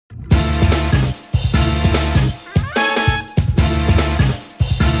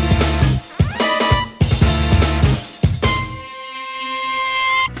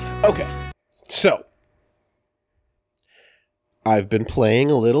So, I've been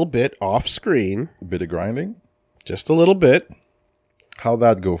playing a little bit off screen. A bit of grinding? Just a little bit. How'd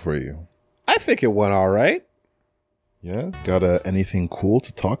that go for you? I think it went all right. Yeah? Got anything cool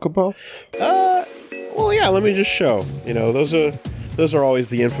to talk about? Well, yeah, let me just show. You know, those are always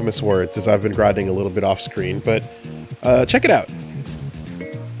the infamous words as I've been grinding a little bit off screen, but check it out.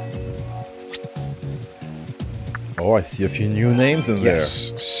 Oh, I see a few new names in there.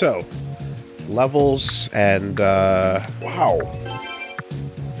 Yes. So, levels and Wow.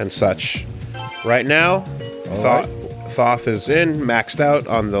 and such. Right now, Thoth is in, maxed out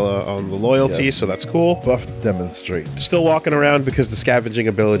on the loyalty, Yes. so that's cool. Buff to demonstrate. Still walking around because the scavenging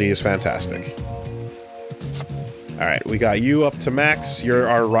ability is fantastic. Alright, we got you up to max. You're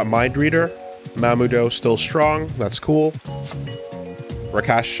our mind reader. Mamudo still strong. That's cool.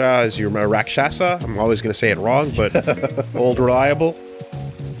 Rakasha is your Rakshasa. I'm always going to say it wrong, but old reliable.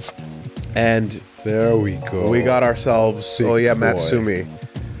 And There we go. we got ourselves, Big boy. Matsumi.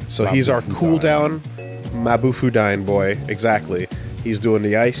 So he's our Mabufudine. cooldown Mabufudine boy. Exactly. He's doing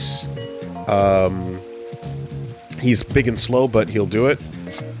the ice. He's big and slow, but he'll do it.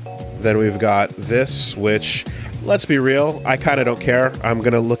 Then we've got this, which, let's be real, I kind of don't care. I'm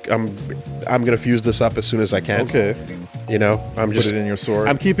gonna fuse this up as soon as I can. Okay. You know, I'm just Put it in your sword.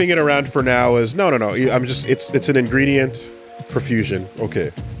 I'm keeping it around for now as no. I'm just it's an ingredient for fusion.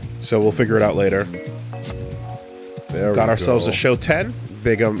 Okay. So we'll figure it out later. There Got we ourselves go. a show 10.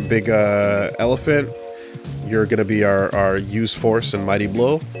 Big elephant. You're gonna be our use force and mighty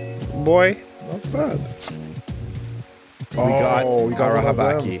blow boy. Not bad. We got one of them.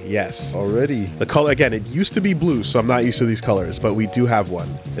 Arahabaki. Yes. Already. The color again. It used to be blue, so I'm not used to these colors, but we do have one.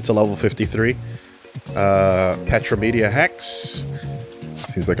 It's a level 53. Petromedia Hex.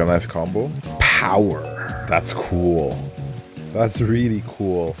 Seems like a nice combo. Power. That's cool. That's really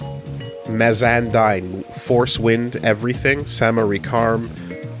cool. Mezandine. Force Wind Everything. Sama Recarm.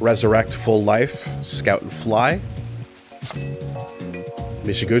 Resurrect Full Life. Scout and Fly.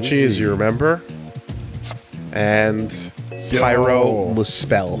 Mishiguchi, as you remember. And Pyro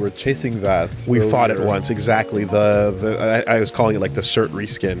Muspel. We're chasing that. We fought it earlier. once, exactly. I was calling it like the Cert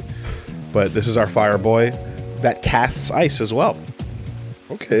reskin. But this is our fire boy that casts ice as well.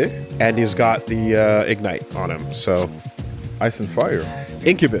 Okay. And he's got the ignite on him. So, Ice and fire.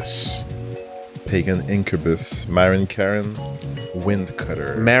 Incubus. Pagan Incubus. Marin Karen. Wind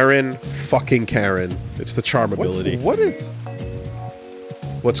Cutter. Marin fucking Karen. It's the charm ability. What is...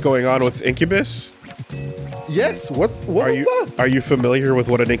 What's going on with Incubus? Yes, what Are was you that? are you familiar with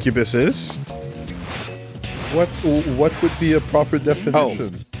what an Incubus is? What would be a proper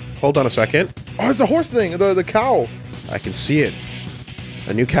definition? Hold on a second. Oh, it's a horse thing, the cow. I can see it.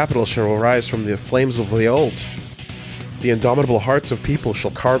 A new capital shall arise from the flames of the old. The indomitable hearts of people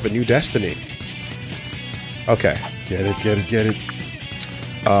shall carve a new destiny. Okay. Get it.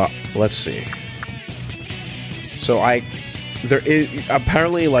 Let's see. So there is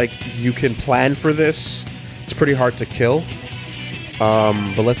apparently like you can plan for this. It's pretty hard to kill.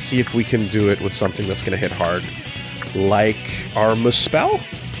 But let's see if we can do it with something that's gonna hit hard. Like Armor Spell?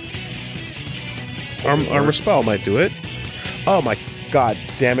 Armor Spell might do it. Oh my god,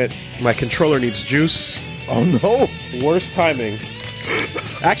 damn it. My controller needs juice. Oh no. Worst timing.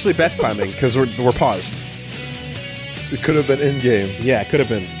 Actually, best timing, because we're paused. It could have been in-game. Yeah, it could have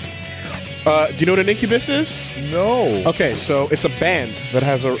been. Do you know what an Incubus is? No. Okay, so it's a band that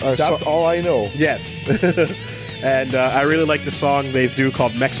has a That's all I know. Yes. And I really like the song they do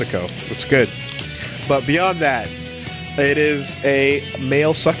called Mexico. It's good. But beyond that, it is a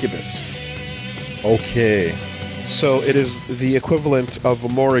male succubus. Okay. So it is the equivalent of a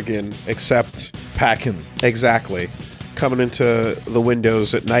Morrigan, except Packing. exactly coming into the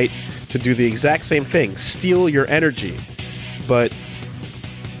windows at night to do the exact same thing, steal your energy. But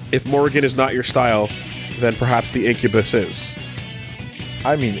if Morrigan is not your style, then perhaps the Incubus is.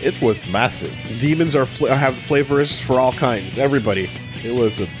 I mean, it was massive. Demons have flavors for all kinds. Everybody. It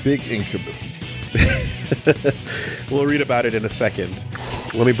was a big incubus. We'll read about it in a second.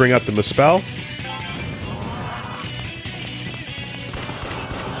 Let me bring up the Muspel.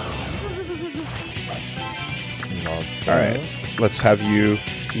 All right. Let's have you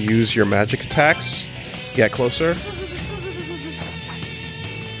use your magic attacks. Get closer.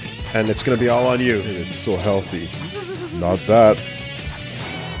 And it's going to be all on you. It's so healthy. Not that.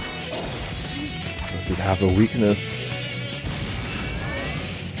 Does it have a weakness?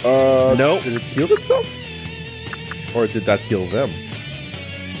 Nope. Did it heal itself? Or did that heal them?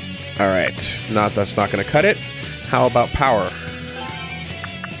 All right. That's not going to cut it. How about power?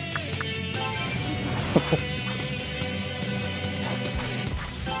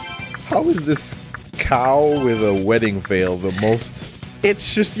 How is this cow with a wedding veil the most?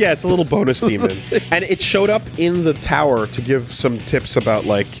 It's just, yeah, it's a little bonus demon. And it showed up in the tower to give some tips about,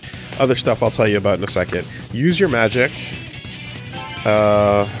 like, other stuff I'll tell you about in a second. Use your magic.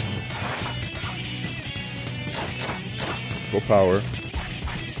 Let's go power.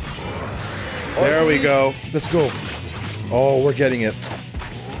 There we go. Let's go. Oh, we're getting it.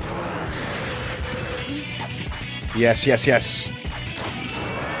 Yes, yes, yes.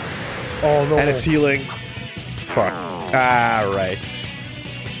 Oh, no. And it's healing. Fuck. Ah, right.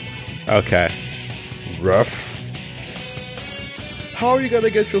 Okay. Rough. How are you gonna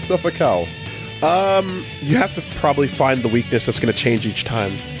get yourself a cow? You have to probably find the weakness that's going to change each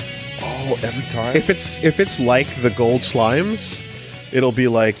time. Oh, every time? If it's like the gold slimes, it'll be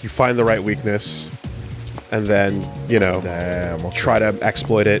like you find the right weakness, and then, you know, Damn, okay. try to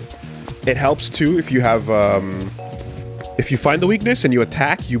exploit it. It helps too if you have, if you find the weakness and you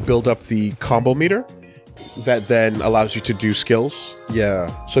attack, you build up the combo meter that then allows you to do skills.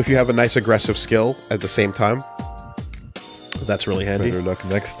 Yeah. So if you have a nice aggressive skill at the same time, that's really handy. Better luck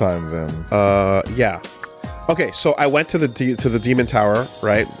next time then. Yeah. Okay, so I went to the demon tower,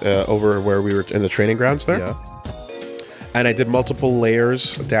 right, over where we were in the training grounds there. Yeah. And I did multiple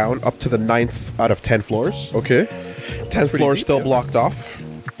layers down up to the 9th out of 10 floors. Okay. 10th floor is still blocked off.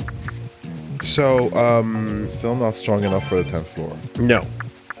 So, Still not strong enough for the 10th floor. no.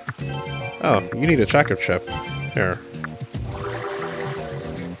 Oh, you need a tracker chip. Here.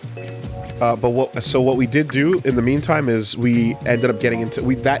 But what we did do in the meantime is we ended up getting into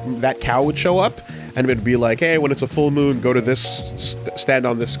that cow would show up and it'd be like, hey, when it's a full moon, go to this stand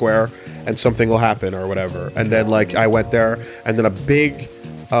on this square and something will happen or whatever. And then like I went there and then a big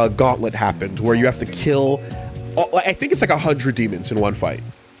gauntlet happened where you have to kill. I think it's like 100 demons in one fight.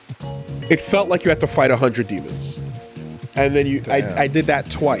 It felt like you had to fight 100 demons, and then I did that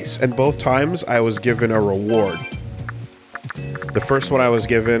twice, and both times I was given a reward. The first one I was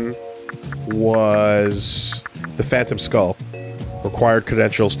given was the Phantom Skull, required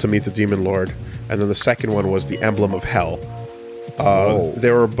credentials to meet the Demon Lord, and then the second one was the Emblem of Hell.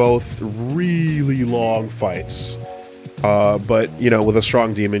 They were both really long fights, but you know, with a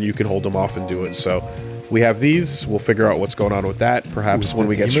strong demon you can hold them off and do it. So we have these. We'll figure out what's going on with that. Perhaps when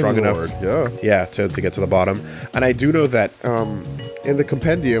we get strong enough, yeah, to get to the bottom. And I do know that in the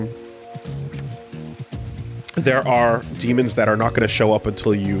compendium, there are demons that are not going to show up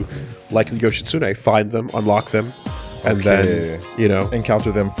until you, like the Yoshitsune, find them, unlock them, and then, you know,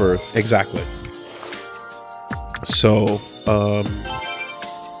 encounter them first. Exactly. So,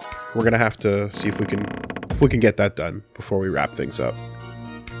 we're gonna have to see if we can get that done before we wrap things up.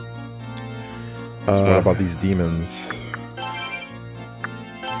 So what about these demons?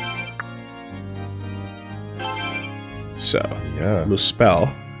 So, Yeah. Muspel.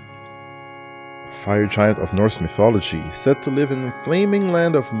 Fire giant of Norse mythology, said to live in the flaming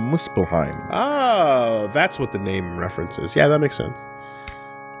land of Muspelheim. Oh, that's what the name references. Yeah, that makes sense.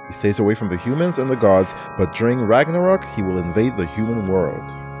 He stays away from the humans and the gods, but during Ragnarok, he will invade the human world.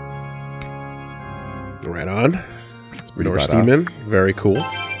 Right on. It's pretty Norse badass. demon. Very cool.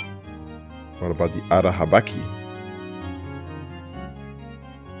 What about the Arahabaki?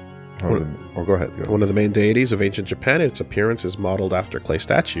 Oh, go ahead. Go. One of the main deities of ancient Japan, its appearance is modeled after clay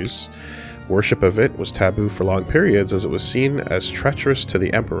statues. Worship of it was taboo for long periods as it was seen as treacherous to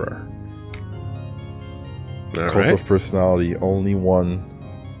the emperor. All Cult right. of personality, only one.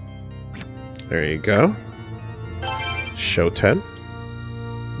 There you go. Shoten.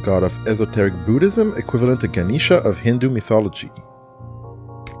 God of esoteric Buddhism, equivalent to Ganesha of Hindu mythology.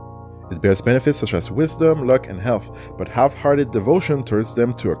 It bears benefits such as wisdom, luck, and health, but half-hearted devotion turns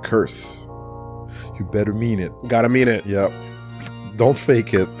them to a curse. You better mean it. Gotta mean it. Yep. Don't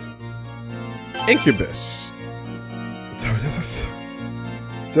fake it. Incubus.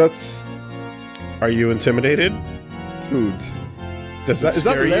 That's... Are you intimidated? Dude. Does it Is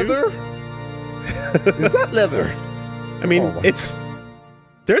that scare you? leather? Is that leather? I mean, Oh my it's...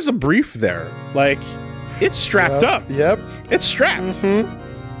 There's a brief there. Like, it's strapped up. Yep. It's strapped.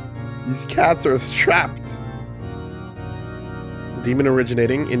 These cats are strapped. Demon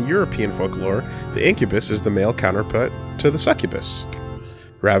originating in European folklore, the incubus is the male counterpart to the succubus.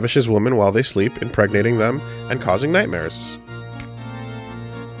 Ravishes women while they sleep, impregnating them and causing nightmares.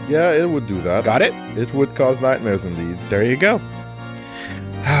 Yeah, it would do that. Got it? It would cause nightmares indeed. There you go.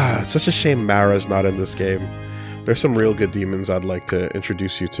 It's such a shame Mara's not in this game. There's some real good demons I'd like to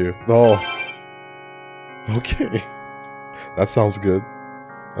introduce you to. Oh. Okay. That sounds good.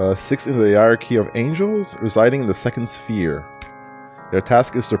 6 in the hierarchy of angels, residing in the second sphere. Their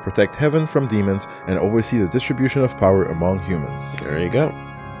task is to protect heaven from demons and oversee the distribution of power among humans. There you go.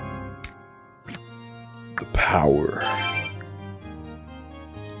 power.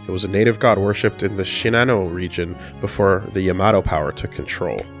 It was a native god worshipped in the Shinano region before the Yamato power took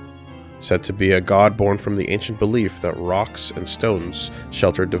control. Said to be a god born from the ancient belief that rocks and stones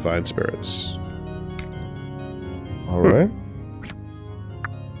sheltered divine spirits. Alright.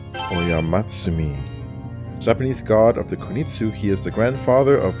 Oyamatsumi. Japanese god of the Kunitsu, he is the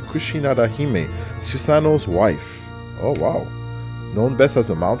grandfather of Kushinada Hime, Susanoo's wife. Oh wow. Known best as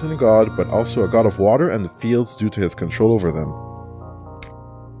a mountain god, but also a god of water and the fields due to his control over them.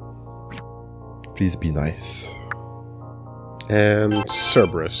 Please be nice. And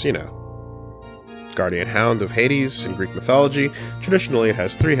Cerberus, you know. Guardian hound of Hades in Greek mythology. Traditionally it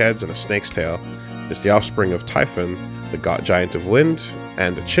has 3 heads and a snake's tail. It's the offspring of Typhon, the giant of wind,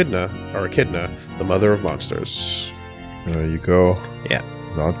 and Echidna, the mother of monsters. There you go. Yeah.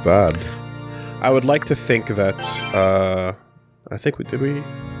 Not bad. I would like to think that, I think we... Did we?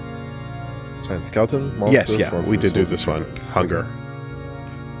 Giant skeleton monster? Yes, yeah, we did do this one. Hunger.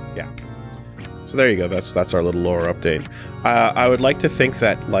 Yeah. So there you go, that's our little lore update. I would like to think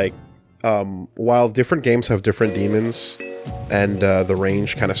that, like, while different games have different demons, and the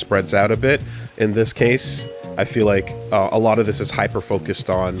range kind of spreads out a bit, in this case, I feel like a lot of this is hyper-focused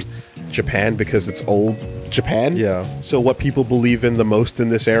on Japan because it's old Japan. Yeah. So what people believe in the most in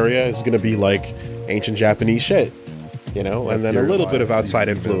this area is going to be, like, ancient Japanese shit, you know? And then a little bit of outside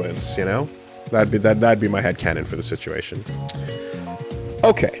influence, you know? That'd be my headcanon for the situation.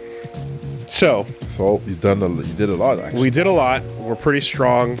 Okay. So you did a lot, actually. We did a lot. We're pretty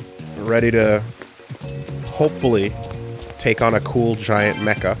strong. We're ready to hopefully take on a cool giant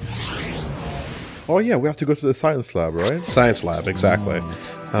mecha. Oh yeah, we have to go to the science lab, right? Science lab, exactly.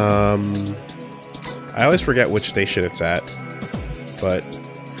 I always forget which station it's at, but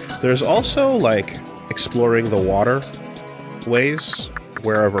there's also, like, exploring the waterways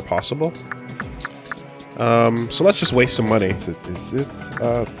wherever possible. So let's just waste some money. Is it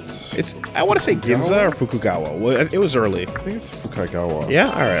It's, I want to say Ginza or Fukugawa. Well, it was early. I think it's Fukagawa. Yeah?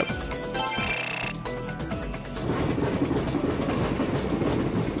 Alright.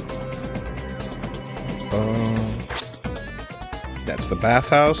 That's the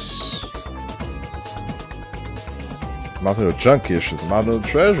bathhouse. Mountain of Junkish is a mountain of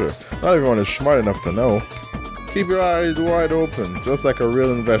treasure. Not everyone is smart enough to know. Keep your eyes wide open, just like a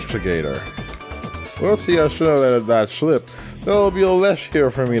real investigator. Whoopsie, I should have let that slip. There'll be less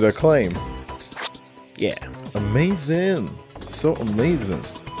here for me to claim. Yeah. Amazing. So amazing.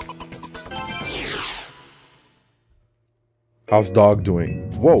 How's dog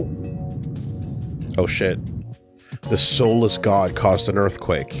doing? Whoa. Oh shit. The soulless god caused an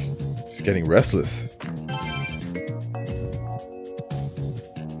earthquake. He's getting restless.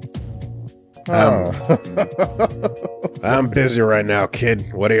 I'm busy right now,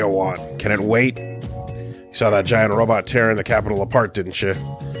 kid. What do you want? Can it wait? You saw that giant robot tearing the capital apart, didn't you?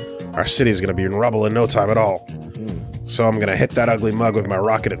 Our city's gonna be in rubble in no time at all. So I'm gonna hit that ugly mug with my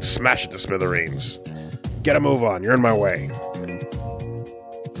rocket and smash it to smithereens. Get a move on, you're in my way.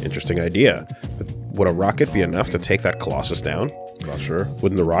 Interesting idea. But would a rocket be enough to take that Colossus down? Not sure.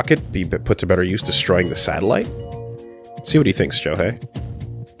 Wouldn't the rocket be put to better use destroying the satellite? See what he thinks, Johei.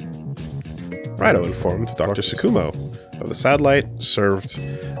 Raito informed Dr. Tsukumo of the satellite served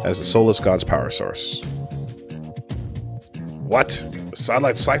as the soulless god's power source. What? The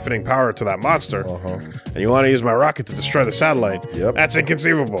satellite's siphoning power to that monster? And you want to use my rocket to destroy the satellite? Yep. That's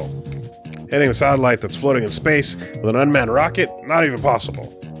inconceivable. Hitting the satellite that's floating in space with an unmanned rocket? Not even possible.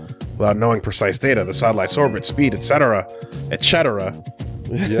 Without knowing precise data, the satellite's orbit, speed, etc., it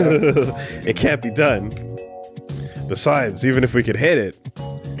can't be done. Besides, even if we could hit it,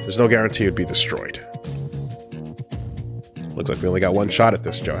 there's no guarantee it'd be destroyed. Looks like we only got one shot at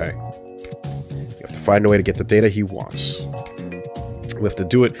this, Johei. You have to find a way to get the data he wants. We have to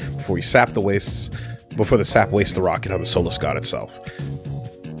do it before the sap wastes the rocket on the soulless god itself.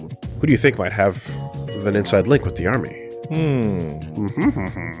 Who do you think might have an inside link with the army?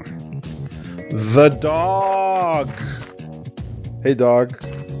 The dog! Hey dog.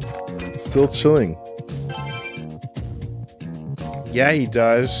 Still chilling. Yeah, he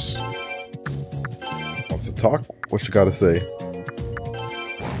does. Wants to talk? What you gotta say?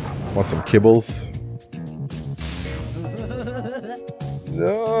 Want some kibbles?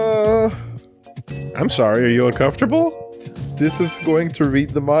 No. I'm sorry, are you uncomfortable? This is going to read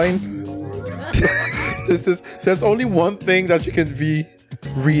the mind. There's only one thing that you can be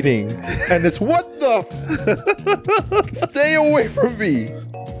reading, and it's what the stay away from me.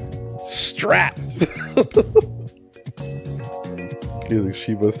 Strat. Feeling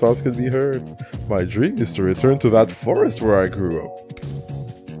Shiba's thoughts can be heard. My dream is to return to that forest where I grew up.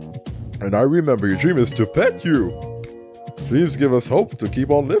 And I remember your dream is to pet you. Dreams give us hope to keep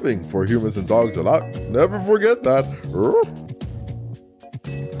on living for humans and dogs alike. Never forget that.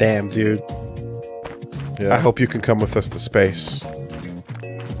 Damn, dude. Yeah. I hope you can come with us to space.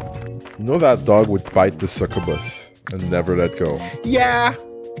 You know that dog would bite the succubus and never let go. Yeah.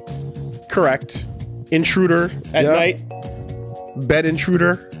 Correct. Intruder at night. Bed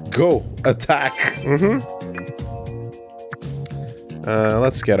intruder. Go. Attack.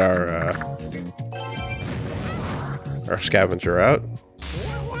 Let's get our scavenger out.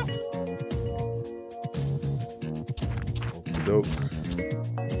 Dope.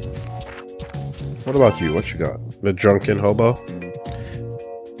 What about you? What you got? The drunken hobo.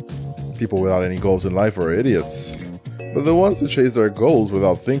 People without any goals in life are idiots. But the ones who chase their goals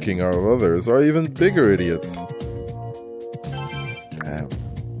without thinking of others are even bigger idiots. Damn.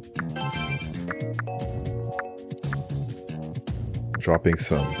 Dropping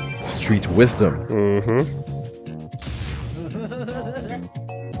some street wisdom.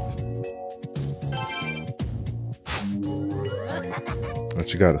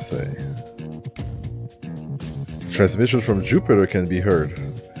 What you gotta say? Transmissions from Jupiter can be heard.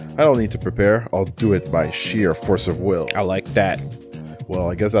 I don't need to prepare, I'll do it by sheer force of will. I like that. Well,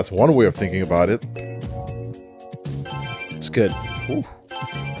 I guess that's one way of thinking about it. It's good. Ooh.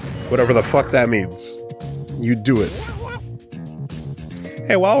 Whatever the fuck that means. You do it.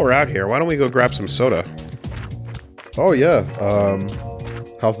 Hey, while we're out here, why don't we go grab some soda? Oh yeah,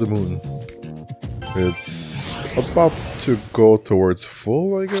 how's the moon? It's about to go towards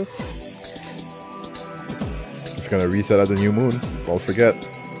full, I guess. It's gonna reset at the new moon, don't forget.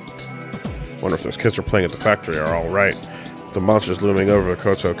 Wonder if those kids are playing at the factory are all right. The monsters looming over the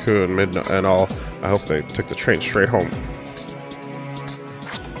Kotoku and midnight and all. I hope they took the train straight home.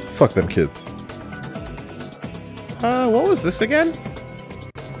 Fuck them kids. What was this again?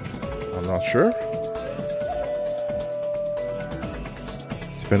 I'm not sure.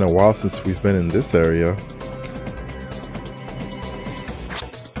 It's been a while since we've been in this area.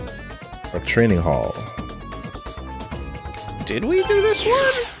 A training hall. Did we do this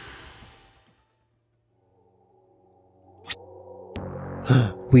one?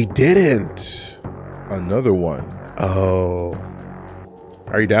 We didn't. Another one. Oh.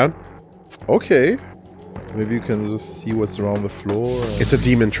 Are you down? Okay. Maybe you can just see what's around the floor. It's a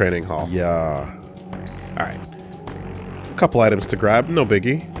demon training hall. Yeah. Alright. A couple items to grab, no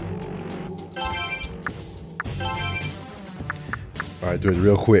biggie. Alright, do it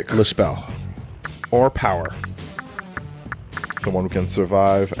real quick. The spell. Or power. Someone who can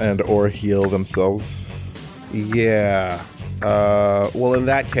survive and or heal themselves. Yeah. Well, in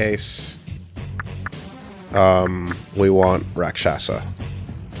that case, we want Rakshasa.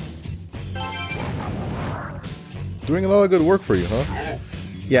 Doing a lot of good work for you, huh?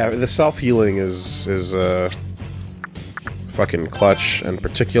 Yeah, the self-healing is fucking clutch and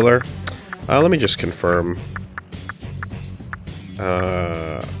particular. Let me just confirm.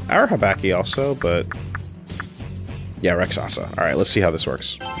 Our Habaki also, but yeah, Rakshasa. All right, let's see how this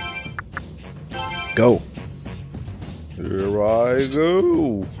works. Go. Here I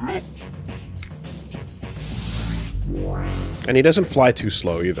go. And he doesn't fly too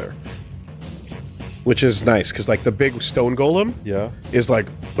slow either. Which is nice, because like the big stone golem is like,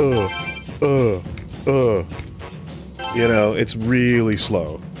 you know, it's really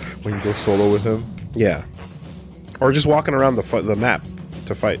slow. When you go solo with him? Yeah. Or just walking around the map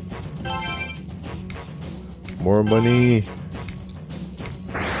to fight. More money.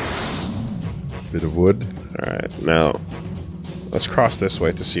 Bit of wood. Alright, now let's cross this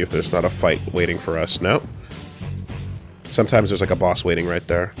way to see if there's not a fight waiting for us. No. Sometimes there's like a boss waiting right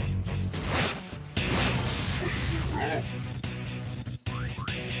there.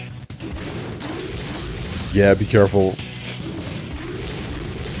 Yeah, be careful.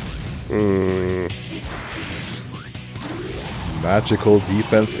 Magical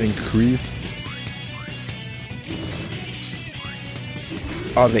defense increased.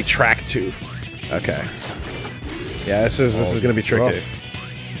 Oh, they track too. Okay. Yeah, this is gonna be tricky. Rough.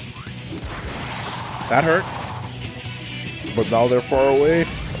 That hurt. But now they're far away.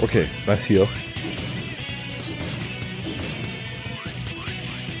 Okay, nice heal.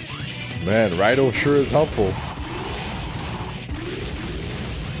 Man, Rido sure is helpful.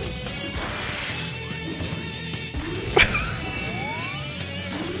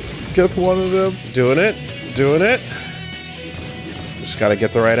 Get one of them. Doing it. Doing it. Just gotta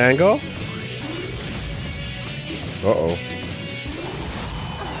get the right angle. Uh-oh.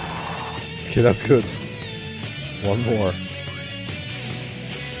 Okay, that's good. One more.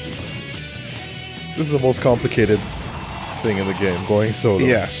 This is the most complicated thing in the game, going solo.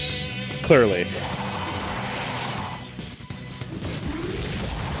 Yes. clearly.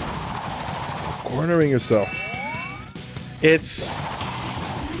 Cornering yourself. It's...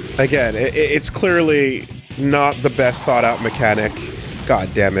 Again, it's clearly not the best thought out mechanic.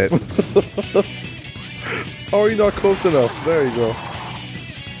 God damn it. Oh, you're not close enough. There you go.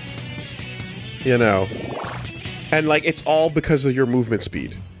 You know. And, like, it's all because of your movement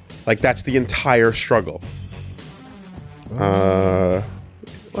speed. Like, that's the entire struggle.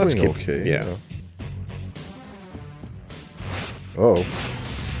 Let's keep... Okay. Yeah. Oh.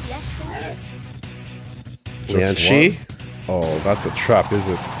 Yes, sir. Just And she? one? Oh, that's a trap, is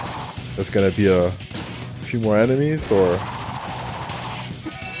it? There's gonna be a few more enemies, or...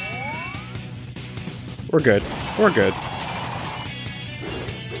 We're good. We're good.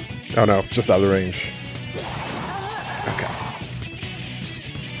 Oh, no. Just out of range. Okay.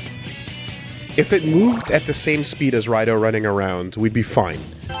 If it moved at the same speed as Rido running around, we'd be fine.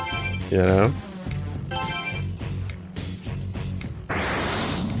 You know?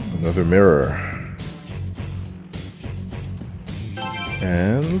 Another mirror.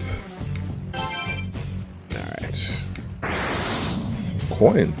 And... Alright. some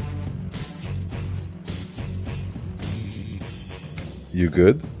coin. You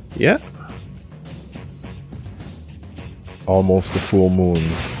good? Yeah? Almost a full moon.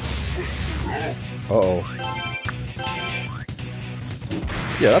 Uh-oh.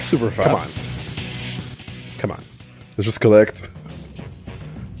 Yeah, that's super fast. Come on. Let's just collect.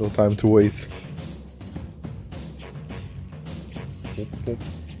 No time to waste.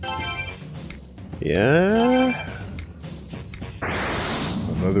 Yeah?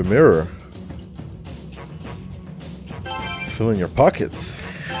 Another mirror. Fill in your pockets.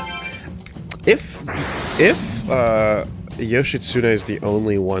 If Yoshitsune is the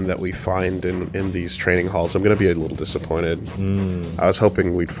only one that we find in these training halls, I'm gonna be a little disappointed. I was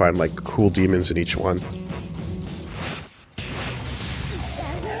hoping we'd find, like, cool demons in each one.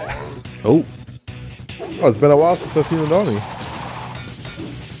 Oh. Oh, it's been a while since I've seen Nani.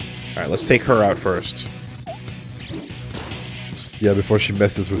 Alright, let's take her out first. Yeah, before she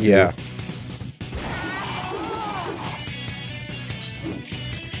messes with Yeah. you.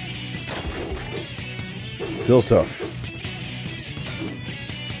 Still tough.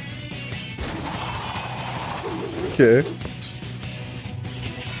 Okay.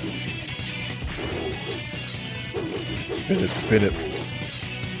 Spin it, spin it.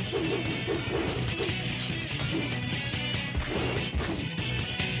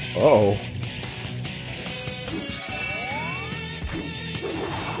 Uh-oh.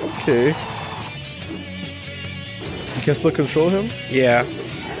 Okay. You can still control him? Yeah.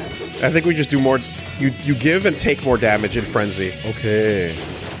 I think we just do more... You give and take more damage in Frenzy. Okay.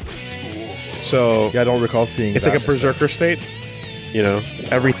 So... Yeah, I don't recall seeing it's that. like a Berserker state. You know?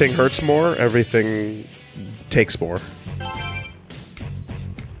 Everything hurts more, everything takes more.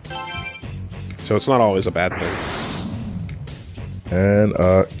 So it's not always a bad thing. And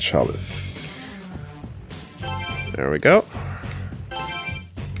a chalice. There we go.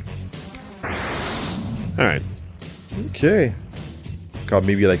 Alright. Okay. Got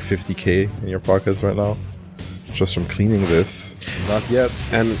maybe like 50k in your pockets right now. Just from cleaning this. Not yet.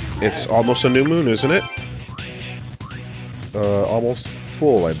 And it's almost a new moon, isn't it? Almost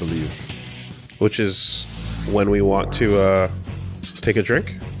full, I believe. Which is when we want to take a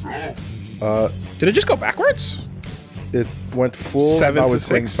drink. Did it just go backwards? It went full. 7 now to it's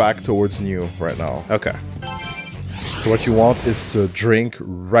going 6. back towards new right now. Okay. So what you want is to drink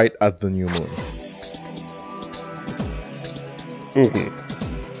right at the new moon.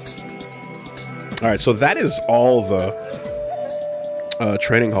 Alright, so that is all the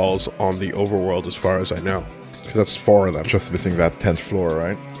training halls on the overworld as far as I know. Because that's 4 of them. Just missing that 10th floor,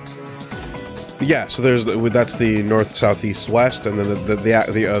 right? Yeah, so there's that's the north, south, east, west, and then the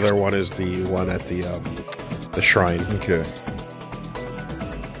other one is the one at the shrine. Okay.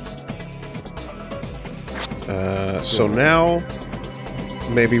 So now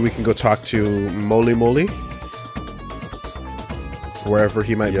maybe we can go talk to Moli Moli, wherever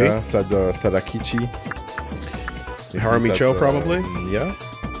he might Yeah, Sadakichi. be. Haramicho, probably. Yeah.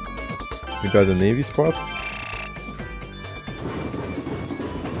 Maybe at the Navy spot.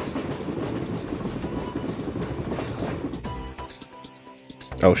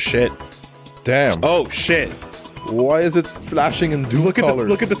 Oh shit! Damn. Oh shit! Why is it flashing in dual colors?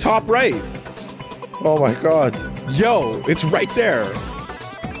 Look at the top right. Oh my god. Yo, it's right there.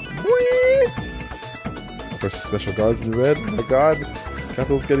 Versus special guards in red. Oh my god.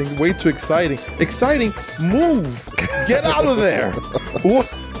 Capital's getting way too exciting. Exciting! Move! Get out of there! What?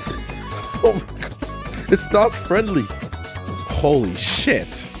 Oh my god. It's not friendly. Holy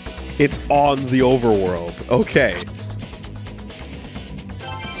shit! It's on the overworld. Okay.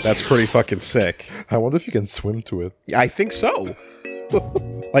 That's pretty fucking sick. I wonder if you can swim to it. I think so.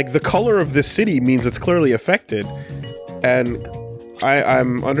 Like, the color of this city means it's clearly affected, and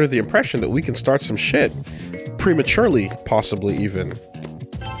I'm under the impression that we can start some shit. Prematurely, possibly, even.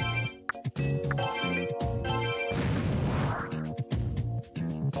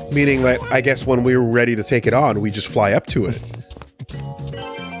 Meaning that, I guess when we're ready to take it on, we just fly up to it.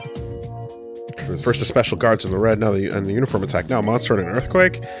 First the special guards in the red, now the uniform attack. Now monster and an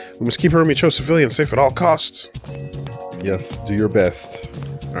earthquake. We must keep Rumicho civilians safe at all costs. Yes, do your best.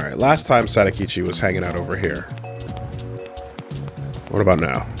 Alright, last time Sadakichi was hanging out over here. What about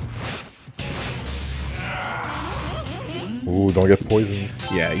now? Ooh, don't get poisoned.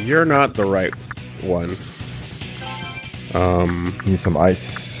 Yeah, you're not the right one. Need some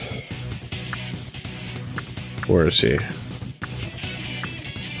ice. Where is he?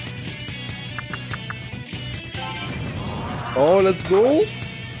 Oh, let's go.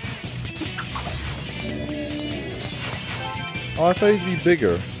 Oh, I thought he'd be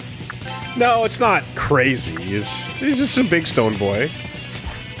bigger. No, it's not crazy. He's just a big stone boy.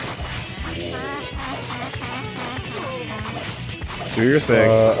 Do your thing.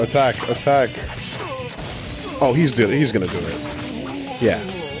 Attack. Oh, he's gonna do it. Yeah.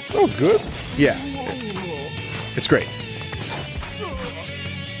 That was good. Yeah. It's great.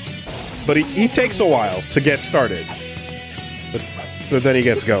 But he takes a while to get started. But then he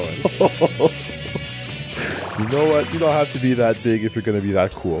gets going. You know what? You don't have to be that big if you're going to be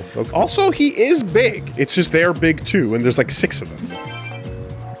that cool. That's cool. Also, he is big. It's just they're big too, and there's like 6 of them.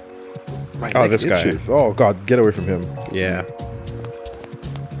 Oh, this guy. Oh, God. Get away from him. Yeah.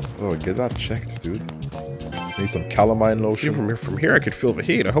 Oh, get that checked, dude. Need some calamine lotion. From here, I could feel the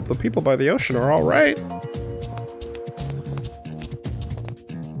heat. I hope the people by the ocean are all right.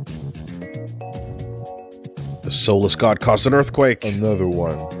 The soulless god caused an earthquake. Another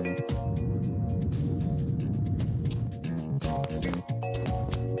one.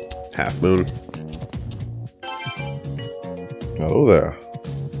 Half moon. Hello there.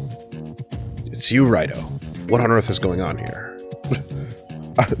 It's you, Rido. What on earth is going on here?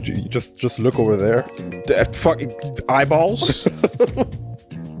 just look over there. Fucking eyeballs?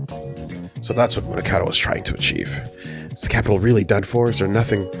 So that's what Munakato was trying to achieve. Is the capital really done for? Is there no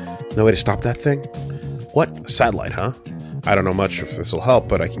way to stop that thing? What? A satellite, huh? I don't know much if this will help,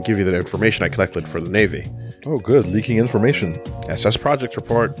 but I can give you the information I collected for the Navy. Oh, good. Leaking information. SS project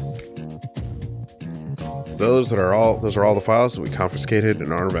report. Those are all the files that we confiscated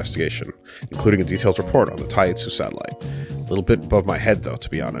in our investigation, including a detailed report on the Taitsu satellite. A little bit above my head, though, to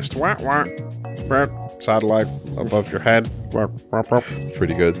be honest. Wah, wah. Satellite above your head. Wah, wah, wah.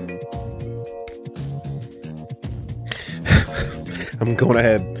 Pretty good. I'm going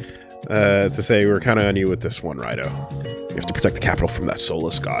ahead to say we're kind of on you with this one, Rido. You have to protect the capital from that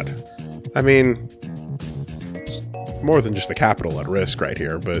soulless god. I mean, more than just the capital at risk right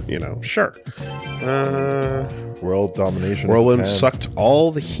here, but, you know, sure. World domination. Whirlwind sucked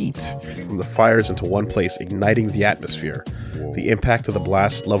all the heat from the fires into one place, igniting the atmosphere. Whoa. The impact of the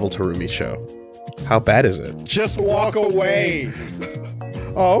blast leveled Harumicho. How bad is it? Just walk away!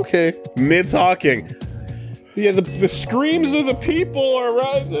 Oh, okay. Mid-talking. Yeah, the screams of the people are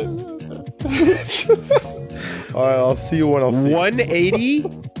right. I'll see you when I'll see 180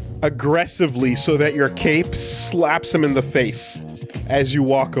 aggressively so that your cape slaps him in the face as you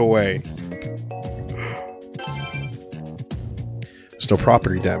walk away. There's no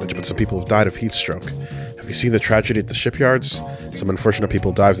property damage, but some people have died of heat stroke. Have you seen the tragedy at the shipyards? Some unfortunate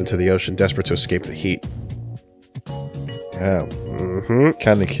people dived into the ocean desperate to escape the heat. Damn.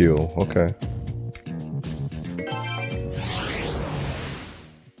 Canicule. Okay.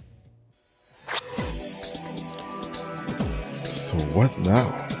 So what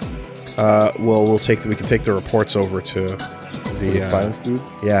now? Well, we can take the reports over to the science dude.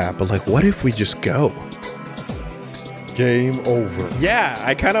 Yeah, but like, what if we just go? Game over. Yeah,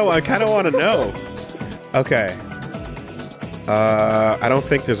 I kind of want to know. Okay. I don't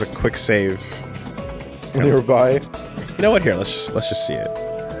think there's a quick save nearby. You know what? Here, let's just see it.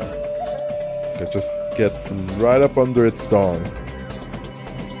 Just get right up under its dong.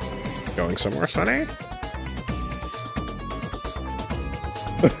 Going somewhere, Sonny?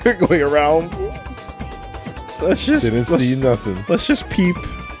 Going around. Didn't see nothing. Let's just peep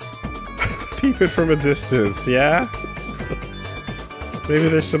it from a distance. Yeah. Maybe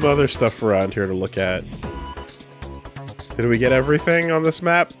there's some other stuff around here to look at. Did we get everything on this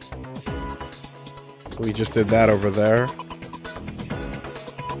map? We just did that over there.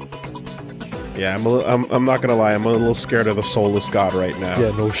 Yeah, I'm not gonna lie, I'm a little scared of the soulless god right now.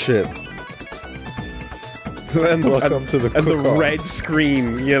 Yeah, no shit. And Welcome to the and the cook-off. red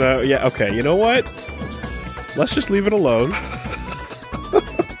screen, you know. Yeah, okay, you know what? Let's just leave it alone.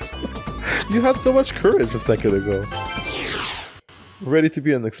 You had so much courage a second ago. Ready to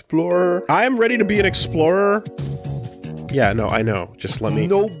be an explorer? I am ready to be an explorer. Yeah, no, I know. Just let me...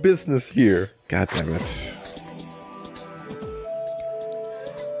 No business here. God damn it.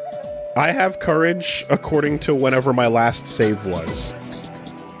 I have courage according to whenever my last save was.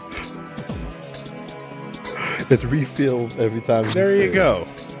 It refills every time. There you save. go.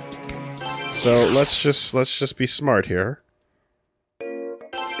 So let's just be smart here.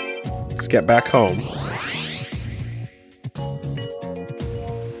 Let's get back home.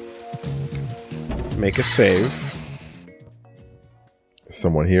 Make a save. Is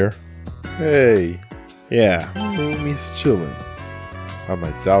someone here? Hey, Yeah. Roomy's chilling. I have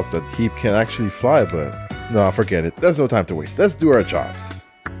my doubts that Heap can actually fly, but no, forget it. There's no time to waste. Let's do our jobs.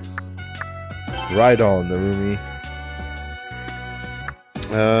 Right on, Narumi.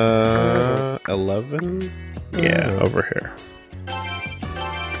 11? Yeah, over here.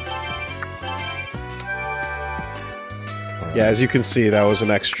 Yeah, as you can see, that was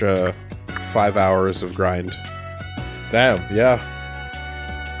an extra 5 hours of grind. Damn, yeah.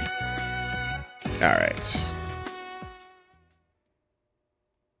 Alright.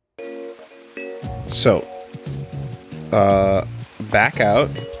 So, back out.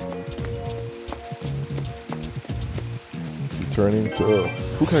 Returning to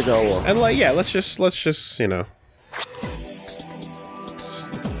Fukagawa. And like, yeah, let's just, you know,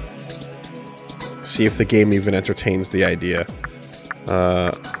 see if the game even entertains the idea.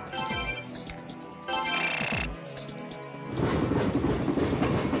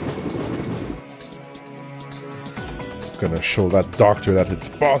 Gonna show that doctor that it's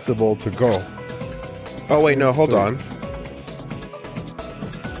possible to go. Oh wait, no, hold on.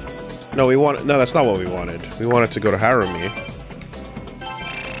 No, no, that's not what we wanted. We wanted to go to Harumi.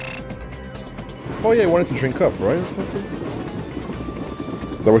 Oh yeah, you wanted to drink up, right, or something?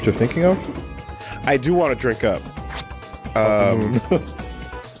 Is that what you're thinking of? I do want to drink up.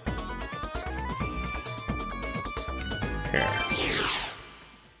 Here.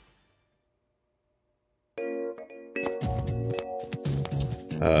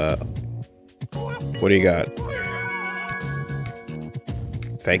 What do you got?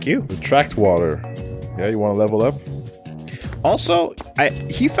 Thank you. Retract water. Yeah, you want to level up? Also,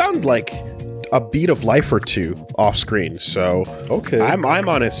 he found like a beat of life or two off screen, so Okay. I'm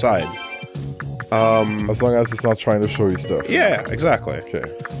on his side. As long as it's not trying to show you stuff. Yeah, exactly. Okay.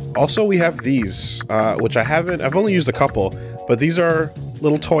 Also, we have these, which I've only used a couple, but these are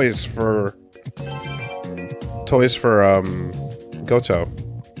little toys for Goto.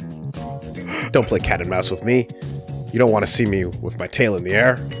 Don't play cat and mouse with me. You don't want to see me with my tail in the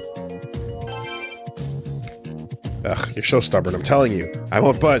air. Ugh, you're so stubborn, I'm telling you. I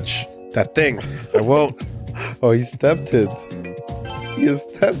won't budge. That thing. I won't. Oh, he's tempted. He is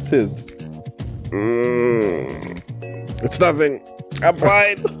tempted. It's nothing. I'm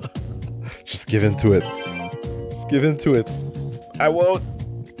fine. Just give in to it. Just give in to it. I won't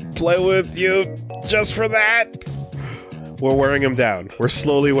play with you just for that. We're wearing him down. We're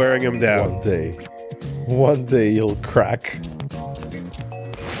slowly wearing him down. One day he'll crack.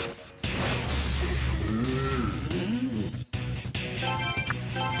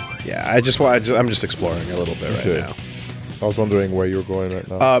 Yeah, I'm just exploring a little bit right now. I was wondering where you were going right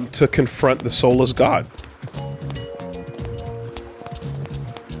now. To confront the soulless god.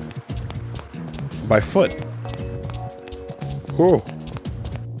 By foot. Cool.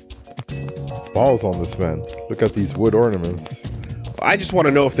 Balls on this man. Look at these wood ornaments. I just want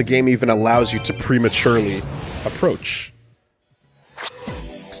to know if the game even allows you to prematurely approach.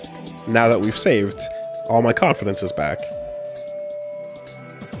 Now that we've saved, all my confidence is back.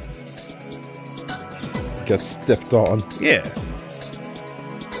 Get stepped on. Yeah.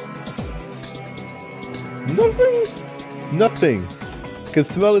 Nothing? Nothing. Can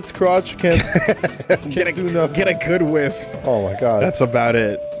smell its crotch, can't do nothing. Get a good whiff. Oh my god. That's about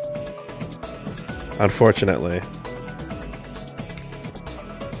it. Unfortunately.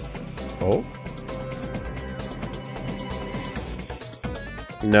 Oh?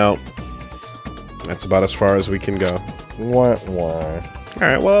 No. That's about as far as we can go. Wah, wah.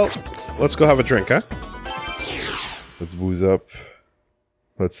 Alright, well, let's go have a drink, huh? Let's booze up.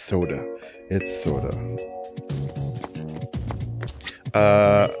 Let's soda. It's soda.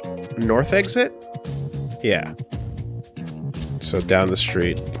 North exit? Yeah. So down the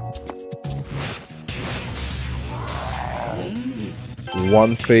street.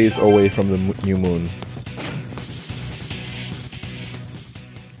 one phase away from the new moon.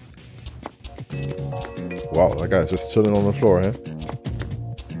 Wow, that guy's just chilling on the floor, huh?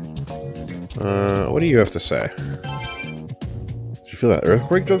 What do you have to say? Did you feel that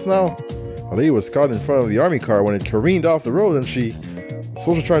earthquake just now? A lady was caught in front of the army car when it careened off the road and the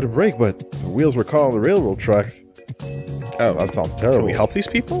soldier tried to brake, but the wheels were caught on the railroad tracks. Oh, that sounds terrible. Can we help these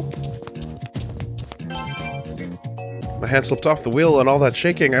people? My hand slipped off the wheel and all that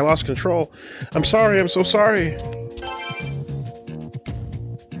shaking, I lost control. I'm sorry, I'm so sorry.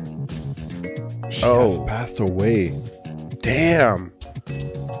 She has passed away. Damn.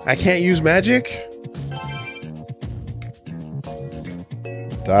 I can't use magic?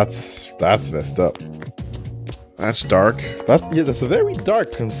 That's messed up. That's dark. That's very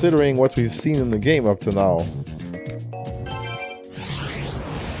dark considering what we've seen in the game up to now.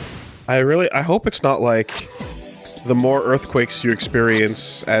 I hope it's not like the more earthquakes you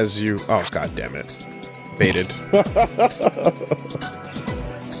experience as you... Oh, god damn it. Baited.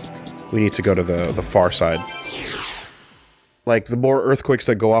 We need to go to the far side. Like, the more earthquakes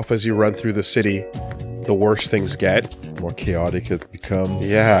that go off as you run through the city, the worse things get. The more chaotic it becomes.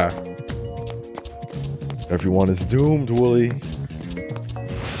 Yeah. Everyone is doomed, Woolie.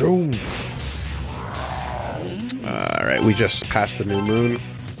 Doomed. Alright, we just passed the new moon.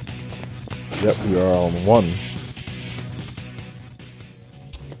 Yep, we are on 1.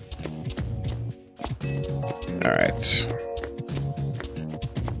 Alright.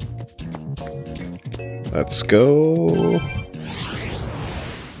 Let's go.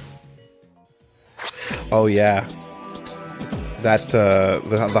 Oh yeah. That,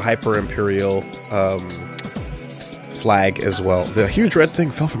 the Hyper-Imperial, flag as well. The huge red thing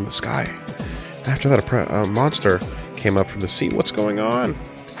fell from the sky. After that, a monster came up from the sea. What's going on?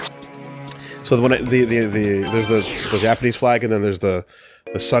 So when there's the Japanese flag, and then there's the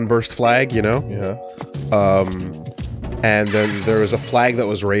sunburst flag, you know? Yeah. And then there was a flag that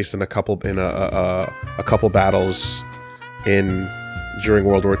was raised in a couple battles during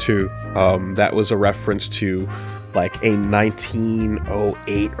World War II. That was a reference to like a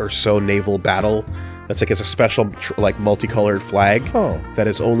 1908 or so naval battle. That's like it's a special like multicolored flag that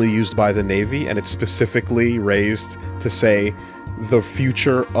is only used by the Navy, and it's specifically raised to say the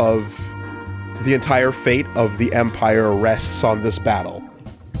future of the entire fate of the Empire rests on this battle.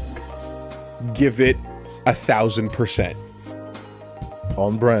 Give it 1000%.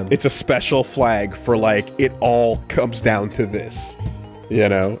 On brand. It's a special flag for like it all comes down to this, you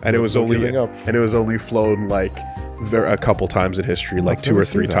know. And it was only flown like a couple times in history, like 2 or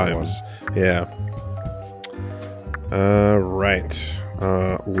 3 times. Yeah. Right.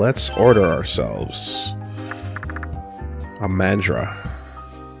 Let's order ourselves a Mandra.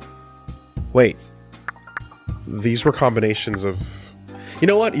 Wait. These were combinations of... You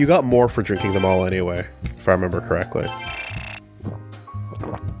know what? You got more for drinking them all anyway, if I remember correctly.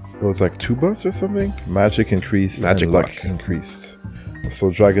 It was like 2 buffs or something? Magic increased Magic and luck increased. So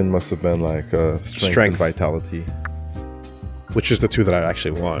dragon must have been like strength and vitality. Which is the 2 that I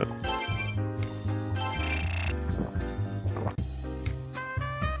actually want.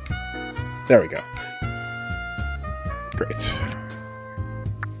 There we go. Great.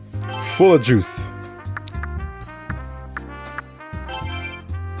 Full of juice.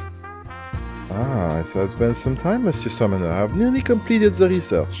 It has been some time, Mr. Summoner. I have nearly completed the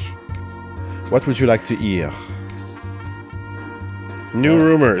research. What would you like to hear? New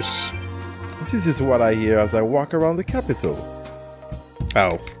rumors. This is what I hear as I walk around the capital.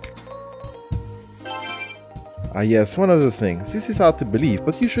 Oh. Yes, one of those things. This is hard to believe,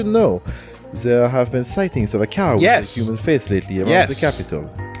 but you should know. There have been sightings of a cow with a human face lately around the capital.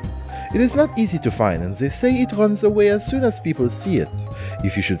 It is not easy to find, and they say it runs away as soon as people see it.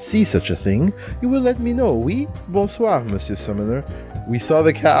 If you should see such a thing, you will let me know, oui? Bonsoir, Monsieur Summoner. We saw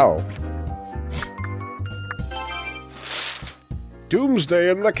the cow. Doomsday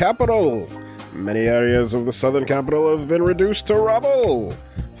in the capital! Many areas of the southern capital have been reduced to rubble.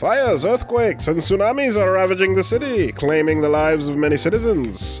 Fires, earthquakes, and tsunamis are ravaging the city, claiming the lives of many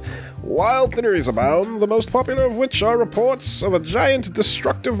citizens. Wild theories abound, the most popular of which are reports of a giant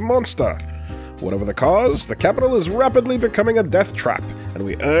destructive monster. Whatever the cause, the capital is rapidly becoming a death trap, and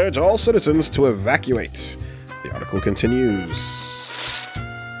we urge all citizens to evacuate. The article continues.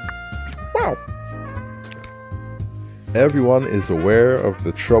 Wow. Everyone is aware of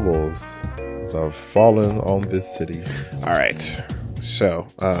the troubles that have fallen on this city. Alright, so,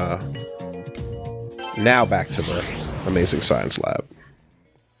 now back to the Amazing Science Lab.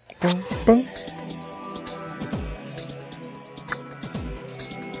 Bunk.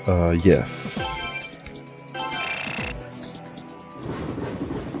 Yes.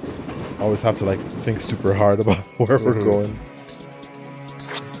 Always have to like think super hard about where we're going.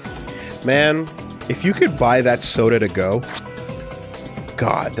 Man, if you could buy that soda to go,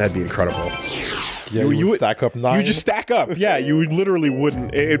 God, that'd be incredible. Yeah, you would stack up 9. You just stack up. Yeah, you literally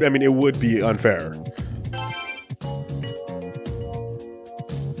wouldn't. I mean, it would be unfair.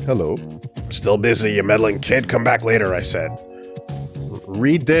 Hello. Still busy, you meddling kid. Come back later, I said.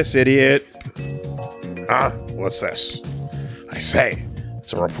 Read this, idiot. Huh? What's this? I say,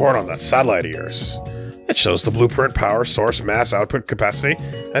 it's a report on that satellite of yours. It shows the blueprint, power, source, mass, output, capacity.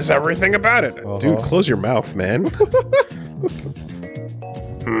 Has everything about it. Dude, close your mouth, man.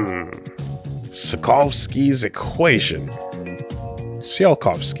 Sokovsky's equation.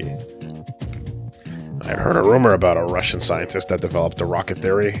 Tsiolkovsky. I'd heard a rumor about a Russian scientist that developed a rocket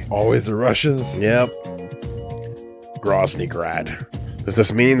theory. Always the Russians. Yep. Groznygrad. Does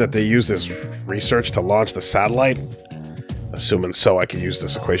this mean that they use this research to launch the satellite? Assuming so, I could use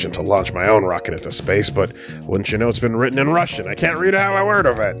this equation to launch my own rocket into space, but wouldn't you know it's been written in Russian? I can't read out a word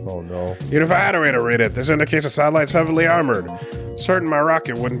of it. Oh no. Even if I had a way to read it, this indicates the satellite's heavily armored. Certain my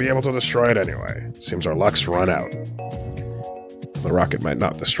rocket wouldn't be able to destroy it anyway. Seems our luck's run out. The rocket might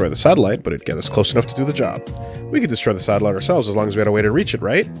not destroy the satellite, but it'd get us close enough to do the job. We could destroy the satellite ourselves as long as we had a way to reach it,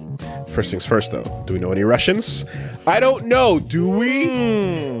 right? First things first, though. Do we know any Russians? I don't know, do we?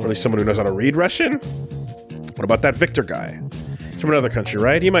 Or at least someone who knows how to read Russian? What about that Victor guy? He's from another country,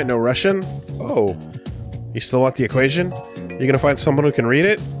 right? He might know Russian. Oh. You still want the equation? You gonna find someone who can read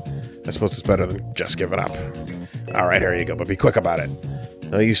it? I suppose it's better than just giving up. Alright, here you go, but be quick about it.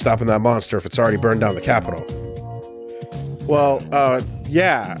 No use stopping that monster if it's already burned down the capital. Well,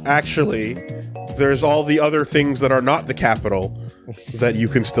 yeah, actually, there's all the other things that are not the capital that you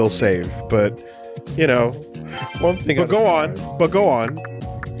can still save, but, you know. One thing. But go on.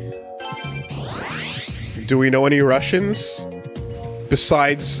 Do we know any Russians?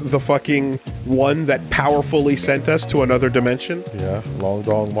 Besides the fucking one that powerfully sent us to another dimension? Yeah, Long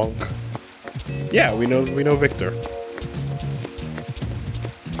Dong Monk. Yeah, we know Victor.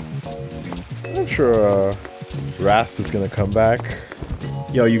 I'm sure Rasp is gonna come back.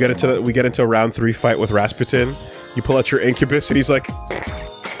 Yo, we get into a round 3 fight with Rasputin. You pull out your incubus and he's like,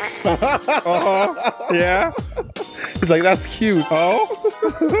 yeah. He's like, that's cute. Oh,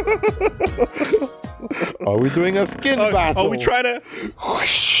 Are we doing a skin battle? oh, we try to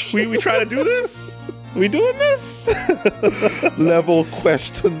do this? We doing this? Level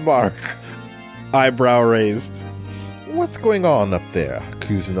question mark. Eyebrow raised. What's going on up there,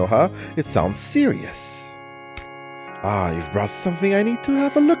 Kuzunoha? It sounds serious. Ah, you've brought something I need to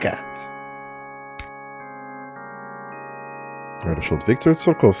have a look at. Writer showed Viktor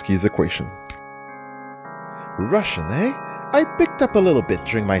Tsiolkovsky's equation. Russian, eh? I picked up a little bit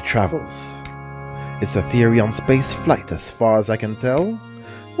during my travels. It's a theory on space flight as far as I can tell.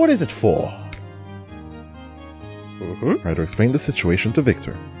 What is it for? Writer explained the situation to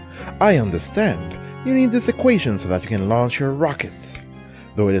Victor. I understand. You need this equation so that you can launch your rocket.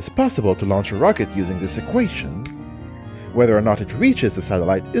 Though it is possible to launch a rocket using this equation, whether or not it reaches the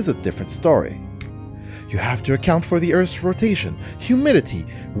satellite is a different story. You have to account for the Earth's rotation, humidity,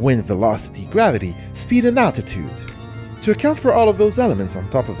 wind velocity, gravity, speed and altitude. To account for all of those elements on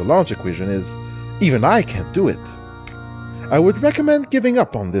top of the launch equation is... even I can't do it. I would recommend giving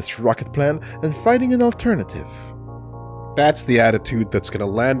up on this rocket plan and finding an alternative. That's the attitude that's gonna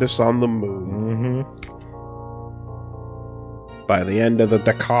land us on the moon. By the end of the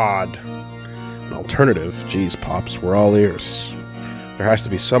decade. An alternative? Geez, Pops, we're all ears. There has to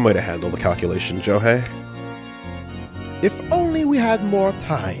be some way to handle the calculation, Johei. If only we had more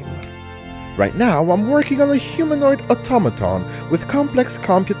time. Right now, I'm working on a humanoid automaton with complex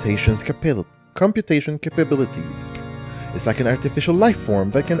computation capabilities. It's like an artificial life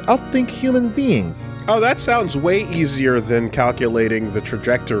form that can outthink human beings. Oh, that sounds way easier than calculating the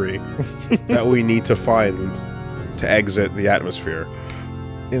trajectory that we need to find to exit the atmosphere.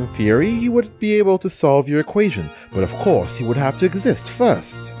 In theory, he would be able to solve your equation, but of course he would have to exist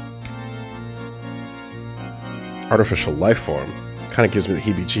first. Artificial life form. Kind of gives me the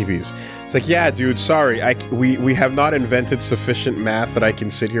heebie-jeebies. It's like, yeah, dude, sorry, we have not invented sufficient math that I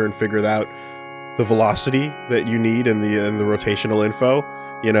can sit here and figure out the velocity that you need and the rotational info,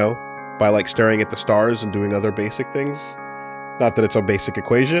 you know, by like staring at the stars and doing other basic things. Not that it's a basic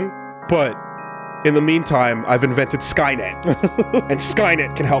equation, but in the meantime, I've invented Skynet. And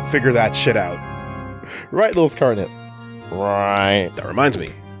Skynet can help figure that shit out. Right, little Skynet. Right. That reminds me.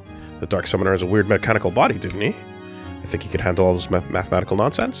 The Dark Summoner has a weird mechanical body, didn't he? I think he could handle all this mathematical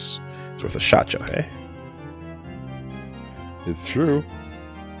nonsense. It's worth a shot, Johei. It's true.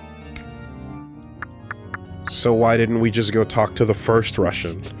 So why didn't we just go talk to the first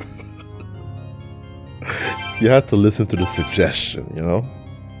Russian? You had to listen to the suggestion, you know?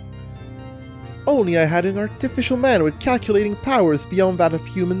 If only I had an artificial man with calculating powers beyond that of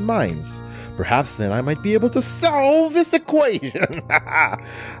human minds. Perhaps then I might be able to solve this equation.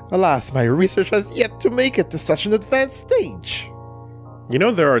 Alas, my research has yet to make it to such an advanced stage. You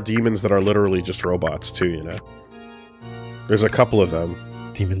know there are demons that are literally just robots too, you know? There's a couple of them.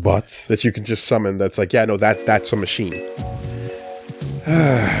 Demon bots? That you can just summon that's like, yeah, no, that's a machine.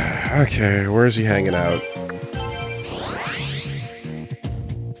 Okay, where is he hanging out?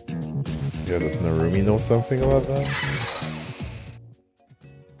 Yeah, does Narumi know something about that?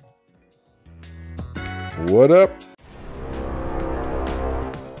 What up?